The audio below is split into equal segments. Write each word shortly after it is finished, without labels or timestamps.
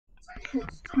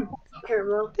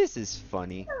This is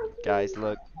funny. Guys,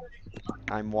 look.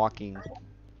 I'm walking.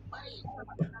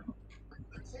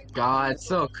 God,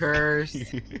 so cursed.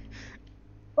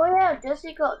 Oh yeah,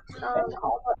 Jesse got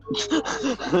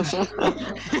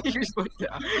You're supposed to.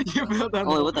 You built on.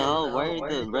 Oh wait, what the hell? Why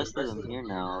are the rest of them here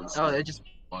now? Oh, they just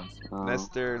once.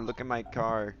 Nestor, look at my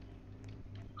car.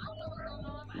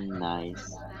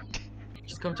 Nice.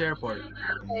 Just come to airport.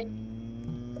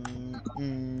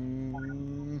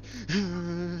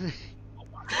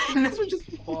 Nestor just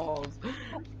falls.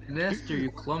 Nestor,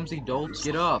 you clumsy dolt,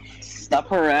 get up. Stop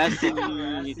harassing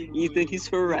me. Ethan, he's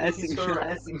harassing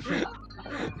me.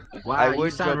 Wow, you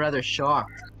would sound go- rather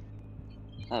shocked.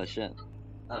 Oh shit.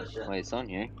 Wait, it's on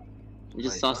here. We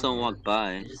just saw someone walk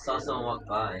by.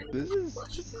 This is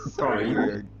so Probably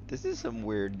weird. This is some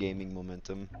weird gaming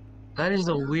momentum. That is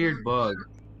a weird bug.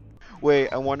 Wait,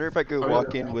 I wonder if I could Oh,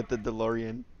 walk yeah. in with the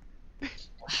DeLorean.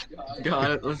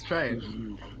 God, let's try it.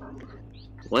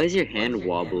 Why is your hand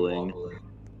wobbling?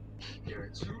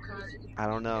 I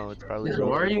don't know. It's probably.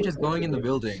 Why are you just going in the I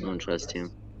building? don't trust you.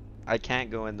 I can't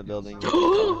go in the building.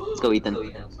 Let's go, Ethan.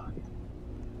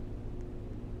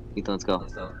 Ethan, let's go.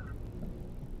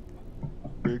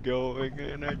 We're going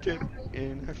in our jet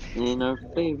in our. In our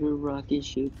favorite rocket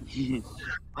ship.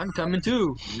 I'm coming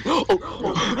too. Help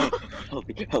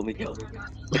me, help me, help me.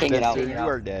 I can't get out. Nestor, you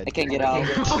are dead. I can't get out.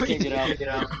 I can't get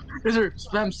out. There's her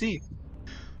spam C.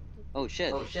 Oh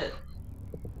shit.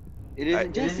 It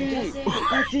isn't Jesse.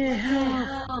 I can't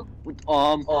help.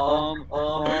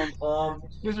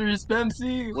 There's her spam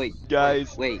C. Wait,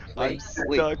 Guys, wait. I'm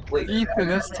stuck. Ethan,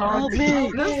 let's talk. Help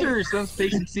me. Nestor, spam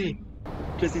space and C.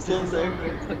 Jesse's still there.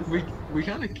 We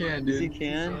kind of can, Yes, dude. you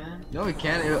can. No, we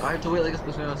can't. I have to wait like a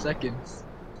specific amount of seconds.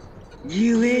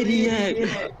 You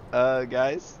idiot.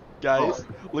 Guys,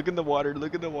 look in the water.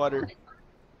 Look in the water.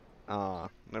 Aw,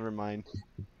 never mind.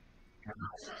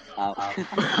 Ow.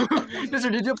 Nestor,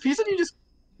 did you piece of you just?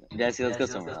 Jesse, let's go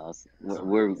somewhere else.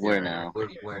 Where now? Where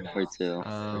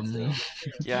to?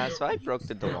 Yeah, so I broke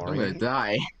the I'm gonna DeLorean.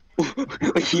 die.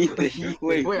 Ethan,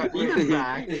 wait. Wait, Ethan's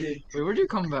back. Wait, where'd you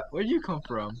come back? Where'd you come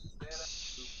from?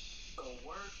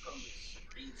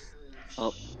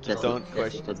 Oh, Jesse, Don't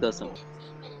question. let's go somewhere.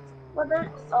 But then,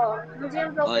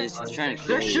 museum's Oh, open. he's trying to kill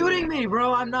They're you. shooting me,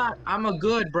 bro. I'm not. I'm a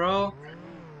good, bro.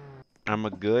 I'm a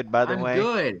good, by the I'm way.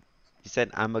 good. He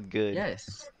said I'm a good.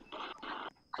 Yes.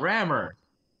 Grammar.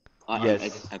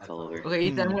 Yes. I fell over. Okay,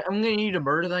 Ethan, I'm gonna need you to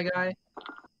murder that guy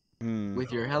Hmm.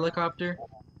 with your helicopter.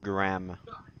 Graham.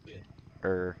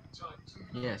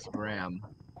 Yes, Graham.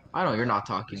 I know you're not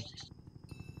talking.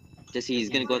 Jesse, he's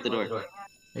gonna go out the door.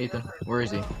 Ethan, where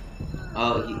is he?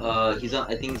 He's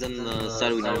on. I think he's on the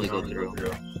side we normally go through.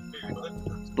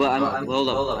 But hold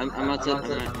up. I'm outside.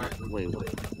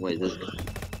 Wait. This.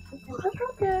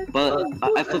 Okay. But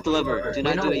I flipped the lever. Do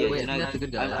not Wait, do no, it yet. wait, Do not- that's a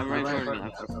good guy. I'm right in front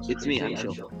of me. It's me. I'm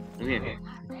chill. I'm here.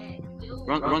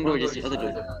 Wrong door, Jesse. Other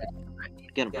door.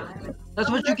 Get him. That's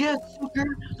what you get, fucker.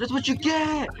 That's what you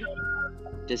get.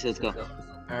 Jesse, let's go.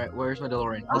 All right, where's my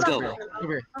DeLorean? Let's go. Come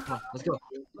here. Come on, let's go.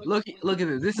 Look at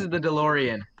this. This is the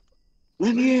DeLorean.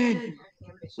 Let me in.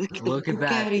 Look at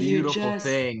that beautiful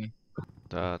thing.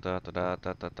 Da da da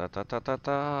da da da da da da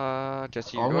da.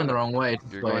 Jesse, Oh, I'm going the wrong way.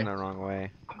 You're going the wrong way.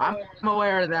 I'm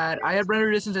aware of that. I have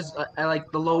render distance at like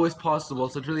the lowest possible,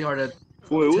 so it's really hard to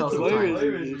Wait, tell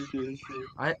sometimes.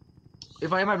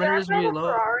 If I have my render distance really low,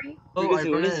 Ferrari. I What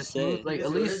run does at it a say? smooth, like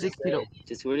at least 6 feet.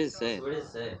 Jesse, what does it say? What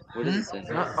does it say?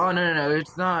 Oh no,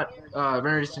 it's not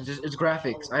render distance. It's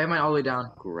graphics. I have mine all the way down,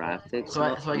 Graphics? so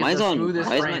I get Mine's the on. smoothest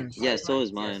Why is mine? frames. Yeah, so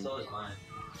is mine.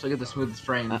 So I get the smoothest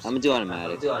frames. I'm gonna do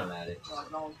automatic.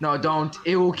 No, don't.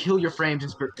 It will kill your frames in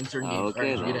certain games.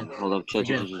 Okay, Alright, get then. in. Hold up, chill.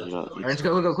 Alright, let's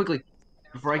go quickly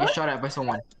before I get shot at by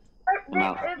someone. I'm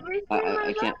out.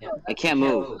 I can't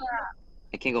move.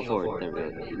 I can't go forward. There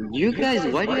we go. You guys,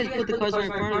 why do you guys put the cars right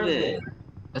in front of it?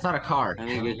 That's not a car. I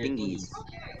mean, your thingies.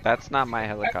 That's not my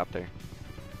helicopter.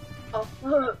 Oh.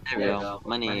 There we go.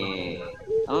 Money.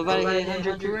 I'm about to hit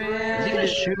 100 Is he grand. gonna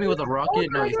shoot me with a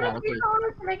rocket? No, he's not. Okay.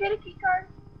 Can I get a key card?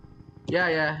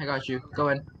 Yeah, I got you. Go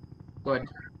ahead.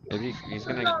 Maybe he's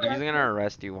gonna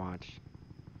arrest you. Watch.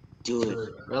 Do it.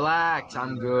 Relax,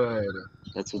 I'm good.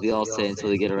 That's what they all say until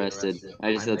they get arrested.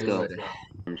 I just let's go.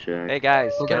 I'm sure. Hey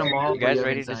guys, Look at 'em all, you guys but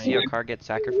ready you to haven't see your signed. car get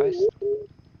sacrificed?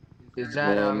 Is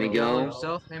that Well, Miguel Miguel?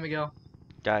 himself? Hey, Miguel.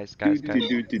 Guys,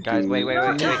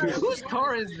 wait. Whose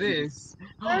car is this?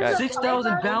 Guys.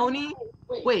 6,000 bounty?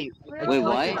 Wait, I Wait,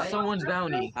 collected what? someone's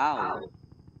bounty. How?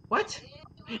 What?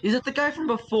 Is that the guy from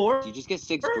before? Did you just get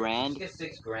 6 grand?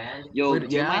 Yo, Wait,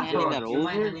 do you yeah? mind handing that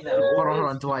over? Hold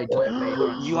on, Dwight, wait, hold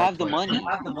on. You have the money.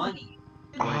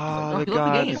 Ah, No, the he left the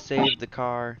god game. saved the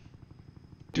car.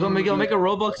 Yo, Miguel, make a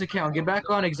Roblox account. Get back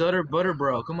on Exoder Butter,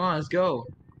 bro. Come on, let's go.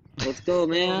 Let's go,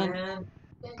 man.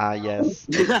 Ah, yes.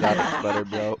 Exotic butter,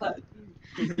 bro.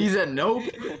 He said nope.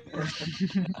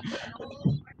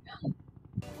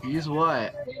 He's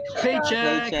what?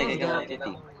 Paycheck. Paycheck, Let's I go. got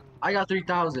 50. I got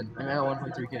 3,000. I got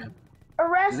 1.3K.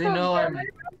 Arrest They them, know Jim, I'm- arrest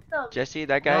them. Jesse,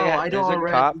 that No, guy, I there's don't a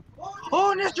already. cop.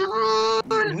 Oh, Nesdriod!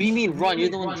 What do you mean run? You're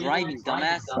the one driving,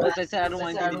 dumbass. Plus, I said I don't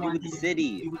want anything to do with the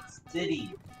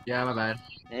city. Yeah, my bad.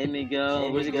 Hey,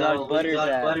 Miguel, where's Exotic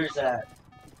Butters at?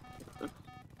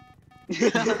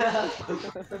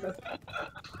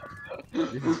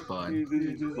 This is fun.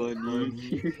 This is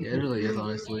funny. Yeah, it really is,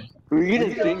 honestly. We're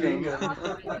gonna sing them.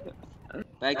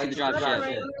 Back to the drop What's up,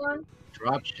 ship. everyone?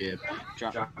 Dropship.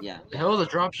 Yeah. The hell is a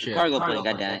dropship? Cargo plane,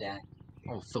 goddamn.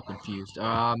 Oh, so confused.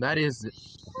 That is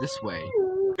this way.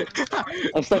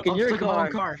 I'm stuck in your I'm car.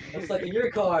 car. I'm stuck in your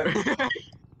car.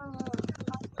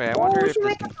 Wait, I wonder we if should this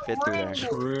make can a fit through there. orange.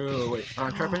 True. Wait,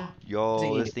 try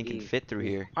Yo, this thing can fit through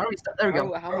here. How are we stuck? There we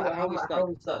go. How are we stuck?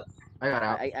 I got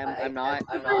out. I'm not.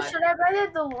 Should I buy the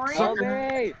DeLorean? Suck.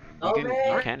 Okay.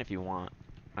 You can if you want.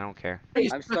 I don't care. Hey,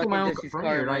 I'm stuck stuck in my in own Jesse's front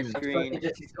car here, on not my even. screen.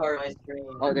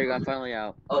 Oh, there you go. I'm finally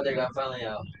out.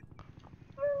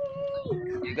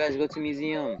 You guys go to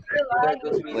museum.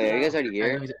 Wait, are you guys already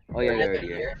here? Oh yeah, you're already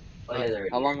here.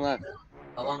 How long left?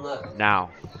 Now.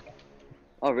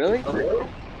 Oh really? Don't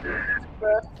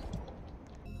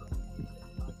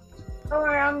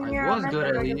worry, I'm here. I was I'm good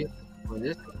at ready. least. For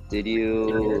this, Did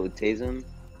you tase him?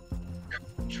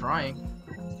 trying.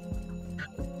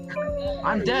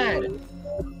 I'm dead.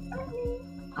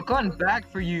 I'm coming back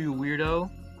for you, weirdo.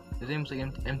 His name's like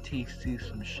MTC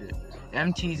some shit.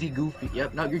 MTZ Goofy.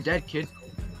 Yep. No, you're dead, kid.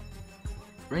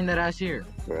 Bring that ass here.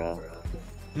 Bruh.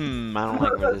 I don't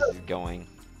like where this is going.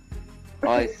 Oh,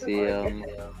 I see him.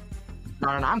 No,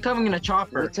 I'm coming in a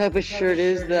chopper. What type of shirt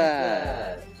is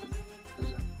that?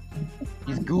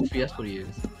 He's goofy. That's what he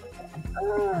is.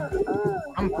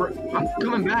 I'm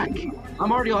coming back.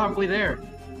 I'm already halfway there.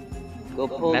 Go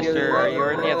pull Nestor, are you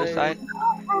on the other side?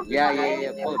 Yeah.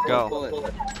 Pull it. Go. Pull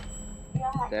it.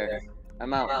 There.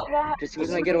 I'm out. Just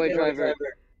use my getaway driver.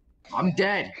 I'm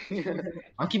dead.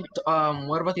 I'm keep.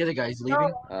 What about the other guys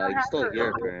leaving? You're still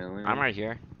here apparently. I'm right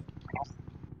here.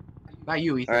 Not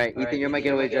you, Ethan. Alright, Ethan, you're my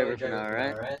getaway driver for now,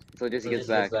 alright? So Jesse gets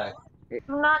back. Do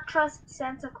not trust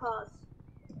Santa Claus.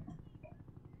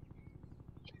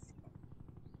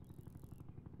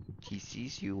 He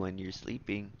sees you when you're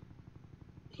sleeping.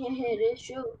 It is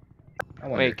true.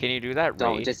 Wait, can you do that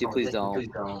Don't, raid? Jesse, please don't.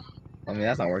 I mean,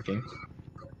 that's not working.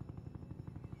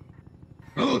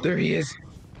 Oh, there he is.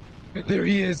 There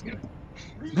he is.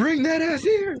 Bring that ass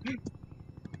here.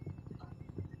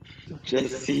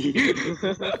 Jesse.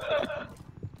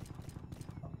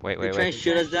 Wait, You're trying to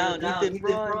shoot us down. Ethan,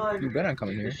 run. You bet I'm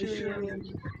coming here.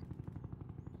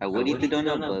 I would eat the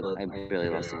donut, but I barely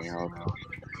lost any health.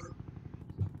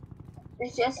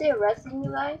 Is Jesse arresting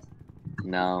you guys?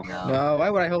 No. No, why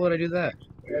would I? How would I do that?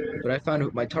 But I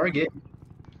found my target.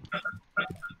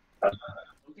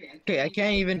 Okay, I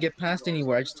can't even get past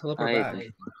anywhere. I just teleport back.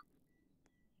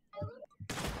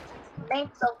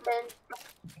 Thanks, Open.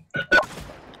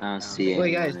 I don't see it.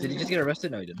 Wait, guys, did he just get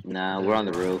arrested? No, he didn't. Nah, we're on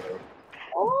the roof.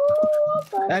 Oh,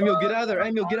 Amul, get out of there!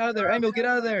 Amul, get out of there! Amul, get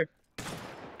out of there!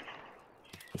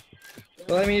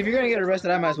 Well, I mean, if you're gonna get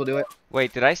arrested, I might as well do it.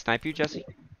 Wait, did I snipe you, Jesse?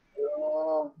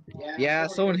 Yeah,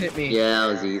 someone hit me. Yeah,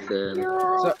 that was Ethan.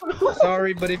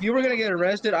 Sorry, but if you were gonna get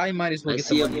arrested, I might as well I get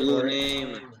see the a money blue for it.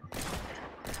 name.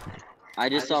 I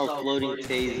just saw a floating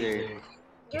taser.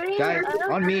 Guys,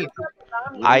 on me.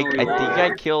 I think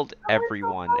I killed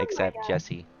everyone except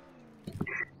Jesse.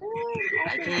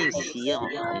 I can't even see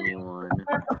anyone.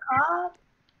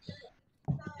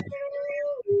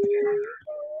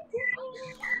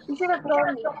 You should have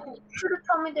told me. You should have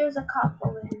told me there's a cop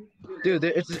over here. Dude,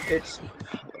 it's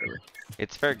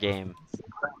It's fair game.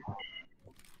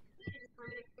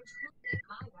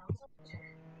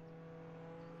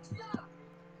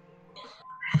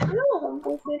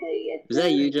 Is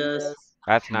that you, Jess?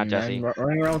 That's not Jesse.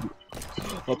 running around.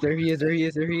 Oh, there he is! There he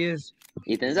is! There he is!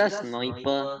 Ethan, is that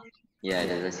sniper? Yeah, it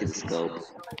is. I see the scope.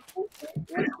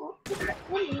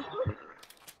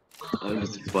 I'm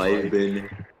just vibing.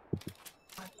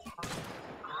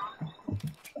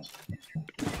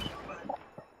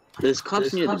 There's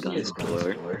cops near the gun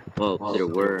store. Well, there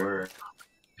were.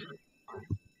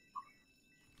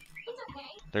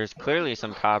 There's clearly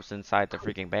some cops inside the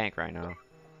freaking bank right now.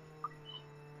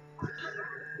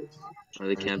 Are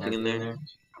they camping in there?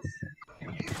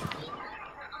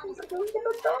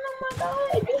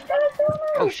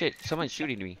 Oh shit, someone's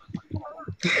shooting me.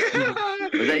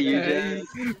 Was that you, Jess?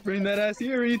 Bring that ass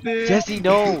here, Ethan. Jesse,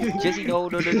 no! Jesse, no,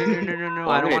 no, no, no, no, no, no, no. Oh,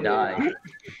 I I'm don't gonna want. die.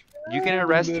 You can Bring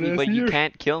arrest that me, ass but you here.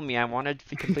 can't kill me. I wanted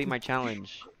to complete my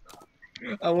challenge.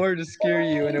 I wanted to scare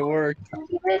you, and it worked.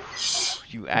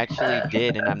 You actually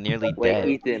did, and I'm nearly Wait, dead.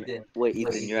 Ethan. Wait,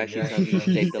 Ethan. You're actually telling me you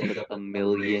saved up like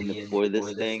 1,000,000 for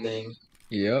this thing?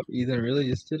 Yep, Ethan really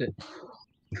just did it.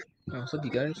 Oh, what's up,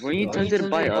 you guys? Weren't you tempted to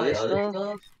buy other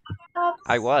stuff?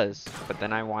 I was, but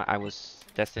then I was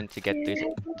destined to get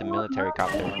the military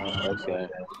copter. Okay.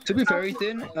 To be fair,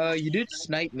 Ethan, you did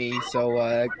snipe me, so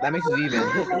that makes it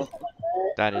even.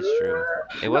 That is true.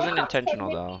 It wasn't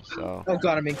intentional though, so. Oh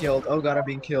god, I'm being killed. Oh god, I'm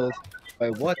being killed.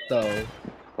 Wait, what though?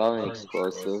 Probably an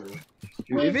explosive.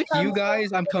 Dude, if it's you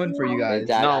guys, I'm coming for you guys. It's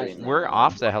No, actually we're not.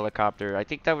 off the helicopter. I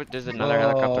think there's another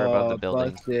helicopter above the Oh,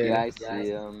 building. busted. Yeah, I see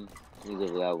him. He's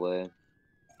over that way.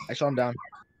 I shot him down.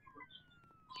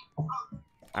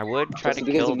 I would try Just to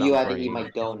because kill of them you, I had for to eat you, my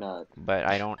donut. but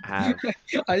I don't have.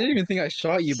 I didn't even think I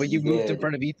shot you, but you You moved in did.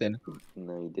 front of Ethan.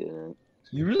 No, you didn't.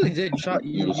 You really did. You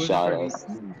You moved in shot front of us.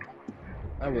 Ethan.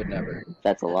 I would never.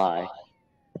 That's a lie.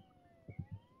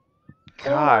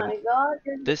 God, Oh my god,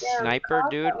 this damn sniper, cock,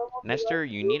 dude. I will be Nestor,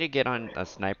 like you need to get on a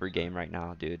sniper game right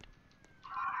now, dude.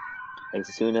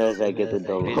 As soon as I get the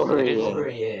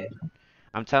DeLorean.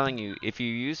 I'm telling you, if you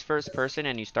use first person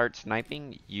and you start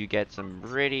sniping, you get some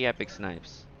pretty epic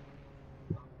snipes.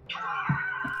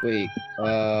 Wait,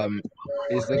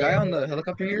 is the guy on the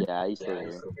helicopter here? Yeah, he's still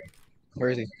here. Where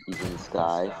is he? He's in the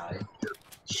sky.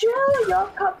 Sure, your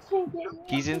cops can get me.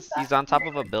 He's on top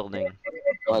of a building.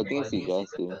 Oh, I think I see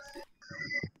Jesse.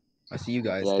 I see you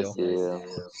guys Yeah, I still. see you.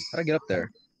 How'd I get up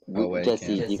there? Oh wait, I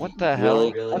Jesse, can't. you What the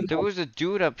hell? really? There was a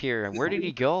dude up here. Where did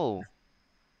he go?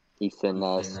 He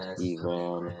finessed. He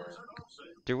ran.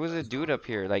 There was a dude up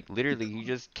here. Like literally, he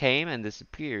just came and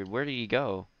disappeared. Where did he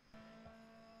go?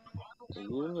 Are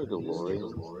you in the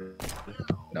DeLorean?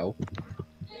 No.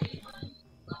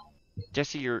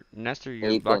 Jesse, Nestor, you're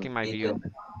Ethan, blocking my view.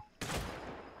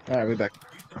 Alright, we're back.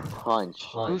 Punch.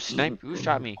 Who sniped? Who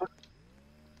shot me?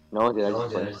 No one did. I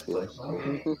just punched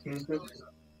you.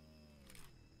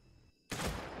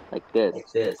 Like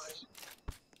this.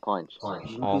 Punch.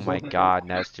 Oh my God,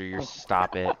 Nestor, you're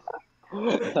stop it.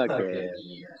 Okay.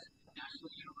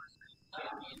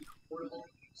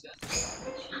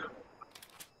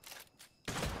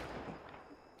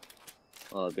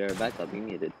 Oh, be right back. I'll be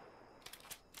muted.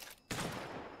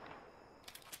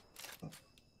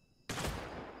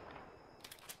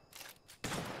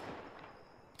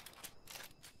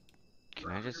 Can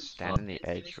I just stand on the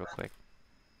edge real quick?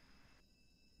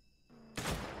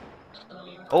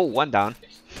 Oh, one down.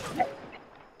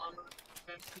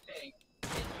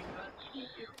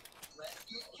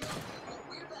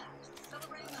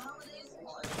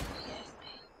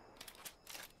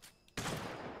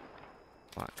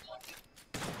 Fuck.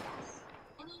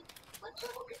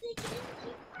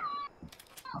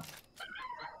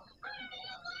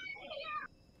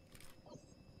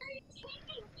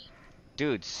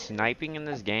 Dude, sniping in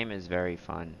this game is very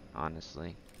fun,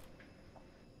 honestly.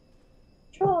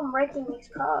 Sure, I'm wrecking these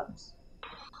cops.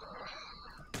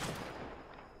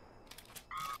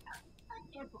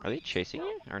 Are they chasing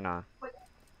you or not?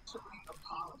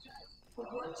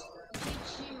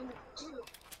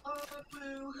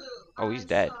 Oh, he's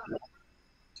dead.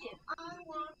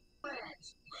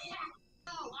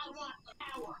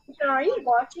 So are you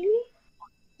watching me?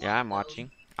 Yeah, I'm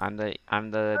watching. I'm the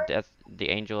the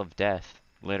angel of death,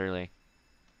 literally.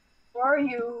 Where are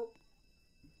you?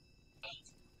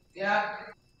 Yeah,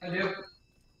 I do.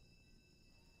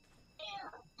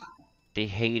 The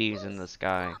Hades in the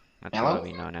sky. That's Hello? what I'll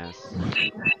be known as.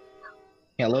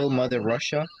 Hello, Mother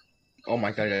Russia. Oh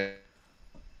my god.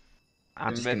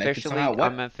 Disconnected somehow. What?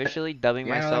 I'm officially dubbing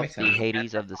Yeah, that myself makes the sense.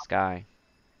 Hades of the sky.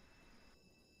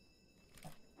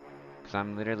 Cause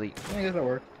I'm literally. I guess that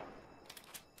work.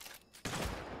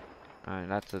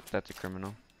 That's a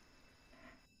criminal.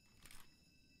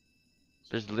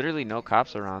 There's literally no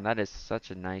cops around. That is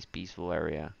such a nice, peaceful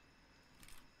area.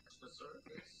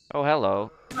 Oh,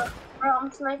 hello. Bro,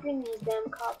 I'm sniping these damn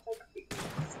cops like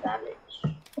freaking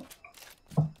savage.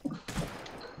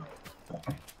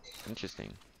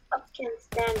 Interesting. Cops can't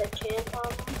stand a chance on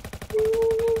them.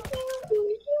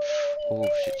 Oh,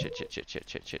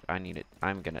 shit. I need it.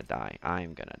 I'm gonna die.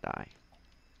 I'm gonna die.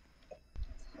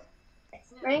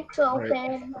 Ranks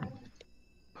open.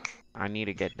 I need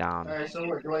to get down. Alright, so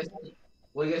what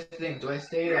do you guys think? Do I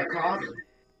stay a cop?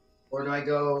 Or do I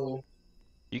go...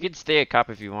 You can stay a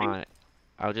cop if you want.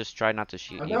 I'll just try not to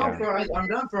shoot I'm you down down. I'm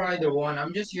down for either one.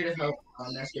 I'm just here to help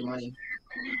ask your money.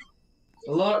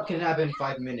 A lot can happen in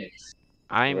 5 minutes.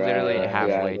 I'm literally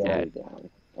halfway dead Oh,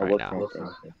 right what now. kind of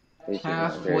thing?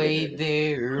 Halfway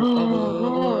there.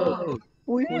 Oh,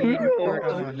 we report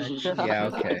on it. Yeah,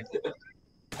 okay.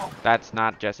 That's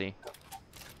not Jesse.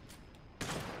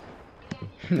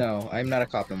 No, I'm not a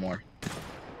cop no more.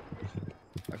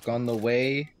 I've gone the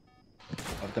way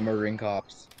of the murdering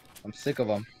cops. I'm sick of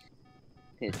them.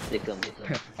 Stick 'em.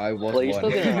 I was Well, you're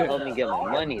one. still gonna help me get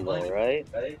my money though, right?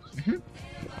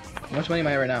 How much money am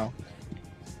I at right now?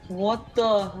 What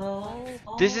the hell?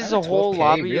 This I'm is at a whole 12K,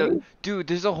 lobby of, really? dude,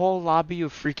 there's a whole lobby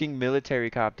of freaking military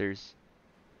copters.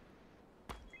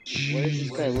 What is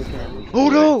this guy looking at me Oh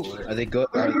for? no! Are they good?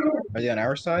 Are they on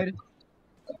our side?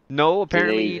 No,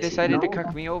 apparently he they- decided to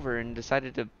cuck me over and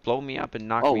decided to blow me up and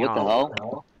knock Oh, me what the off.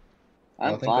 hell?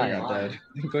 I'm Thank God you're fine. not dead.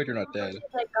 Thank God you're not dead. He's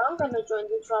like, I'm gonna join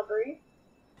this robbery.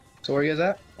 So where are you guys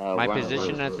at? My we're on the position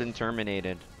road. has been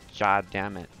terminated. God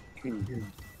damn it.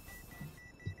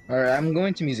 Alright, I'm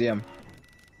going to museum.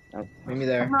 Oh. Meet me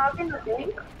there. I'm having a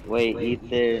drink. Wait,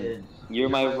 Ethan, you're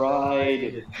my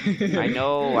ride. I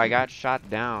know, I got shot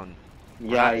down.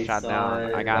 Well, Yeah, not I shot saw down.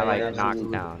 it. I got like knocked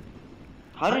Absolutely. down.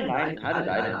 How did I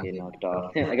not get knocked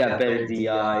off? I got better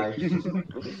DI.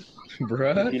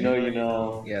 Bruh? If you know, you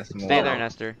know. Yes, more. Stay there,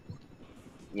 Nestor.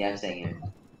 Yeah, I'm saying it.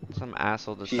 Some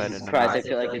asshole decided Jesus to Christ, I knock.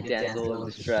 feel like a damsel in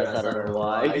distress. I don't know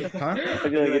why. Huh? I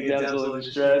feel like a damsel in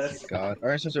distress. God.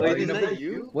 Alright, so Wait, are you is gonna that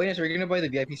you? wait, so are you gonna buy the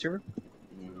VIP server?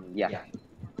 Yeah.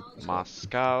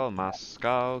 Moscow,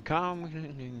 Moscow, come.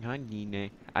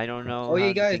 I don't know Oh how yeah,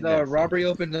 to guys, sing that song. robbery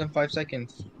opens in 5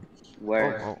 seconds.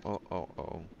 Where?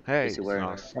 Oh. Hey, Is it where?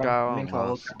 Moscow, Main call.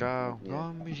 Moscow.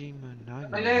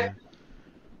 Yeah.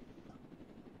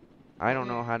 I don't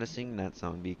know how to sing that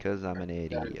song because I'm an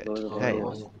idiot. Hey,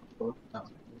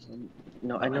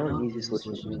 No, I know the easiest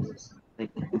solution is. Like,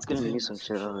 it's gonna be some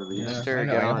shit out of these. Mister, I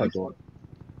know, get I know how on.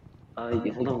 to do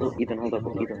it. Hold on, Ethan, hold up.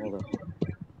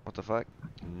 What the fuck?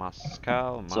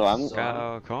 Moscow, So I'm-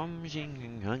 Moscow, come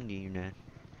sing hungry.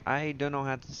 I don't know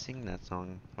how to sing that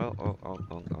song. Oh.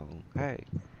 Hey.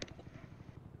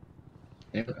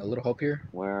 A little hope here.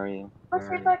 Where are you? Let's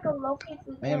see if I can locate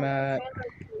this. I am at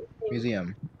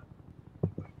museum.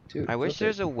 Dude, I wish flip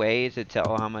there's it. a way to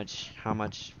tell how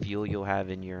much fuel you'll have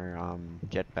in your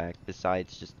jetpack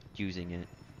besides just using it.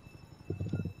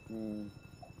 Hmm.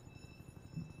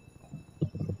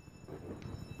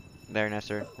 There,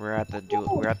 Nestor. We're at the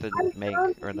make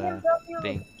or the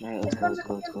thing. Alright, let's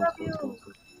go.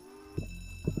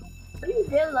 Are you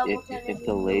dead level 10? If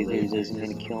the lasers isn't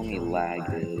gonna kill me, lag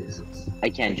is. I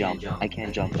can't jump. I'm stuck. I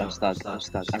can't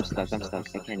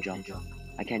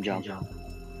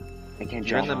jump.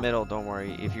 You're in the middle, don't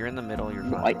worry. If you're in the middle, you're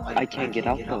fine. I can't get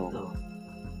out though.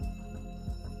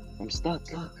 I'm stuck.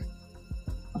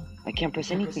 I can't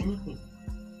press anything.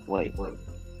 Wait.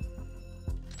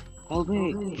 Help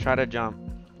me. Try to jump.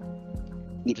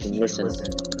 Ethan, listen.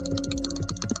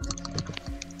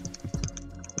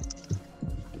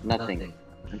 Nothing.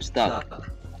 I'm stuck.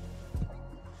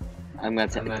 I'm going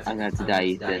to die,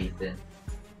 Ethan.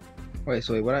 Wait,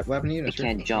 so what happened to you, I mister?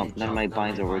 can't jump. None of my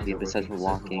binds are working besides for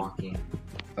walking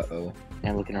Uh-oh.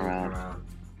 and looking around. I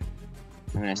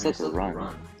mean, I still could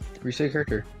run. Reset your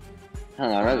character. Hell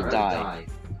no, I'd rather die.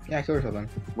 Yeah, kill yourself then.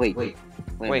 Wait Wait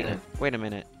a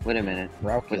minute.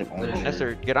 Route kill. Wait a minute.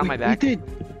 Nestor, get on my back. Ethan,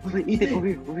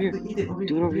 over here. Do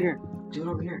it over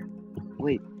here.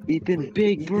 Wait, Ethan,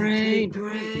 big brain.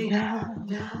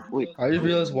 Wait, I just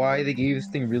realized why they gave this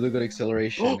thing really good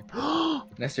acceleration.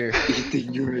 Nestor,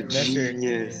 Ethan, you're a Nestor,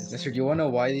 genius. Nestor, do you wanna know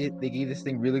why they gave this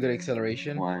thing really good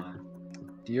acceleration? Why?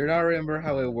 Do you not remember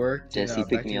how it worked in Jesse, Back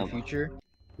pick to me the up. Future?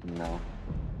 No.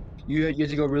 You had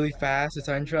to go really fast to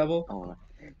time travel? Oh,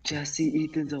 Jesse,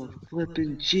 Ethan's a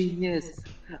flippin' genius.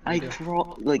 I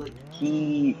crawled like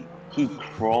he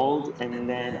crawled and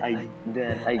then I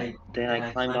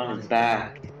climbed on his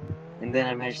back and then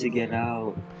I managed to get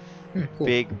out. Cool.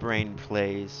 Big brain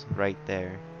plays right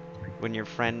there. When your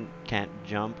friend can't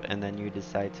jump and then you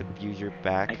decide to use your I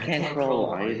back. can't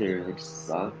crawl either, which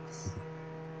sucks.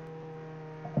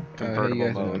 Hey, Convertible you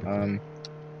guys mode. doing?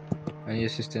 I need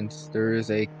assistance. There is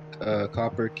a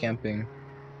copper camping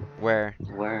Where?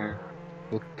 Where?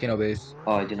 volcano base.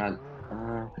 Oh, I do not.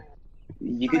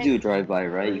 You could do a drive-by,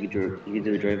 right? You could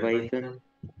do a drive-by, Ethan.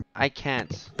 I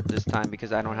can't this time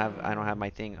because I don't have my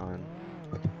thing on.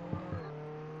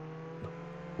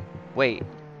 Wait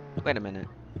a minute.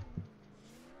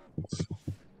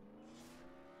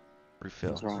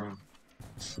 Refill. What's wrong?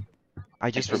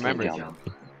 I just still can't remembered. jump.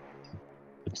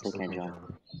 I still can't jump.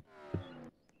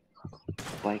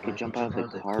 But I could jump out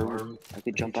of the car. I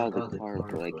could jump out of the car,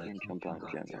 but I can't jump out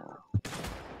in general.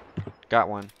 Got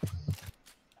one.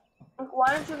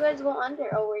 why don't you guys go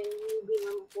under? Oh wait, you be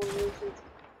number 4 nations.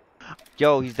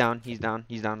 Yo, he's down. He's down.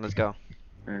 He's down. Let's go.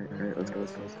 Alright, let's go,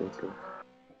 let's go, let's go, let's go.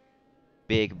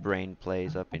 Big brain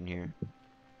plays up in here.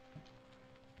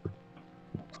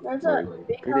 There's a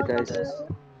big Where did house I up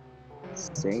there.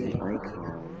 say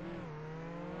icon?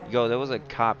 Yo, there was a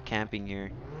cop camping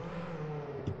here.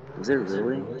 Was it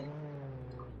really?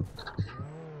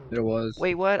 There was.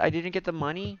 Wait, what? I didn't get the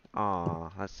money? Aw,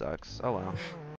 that sucks. Oh well.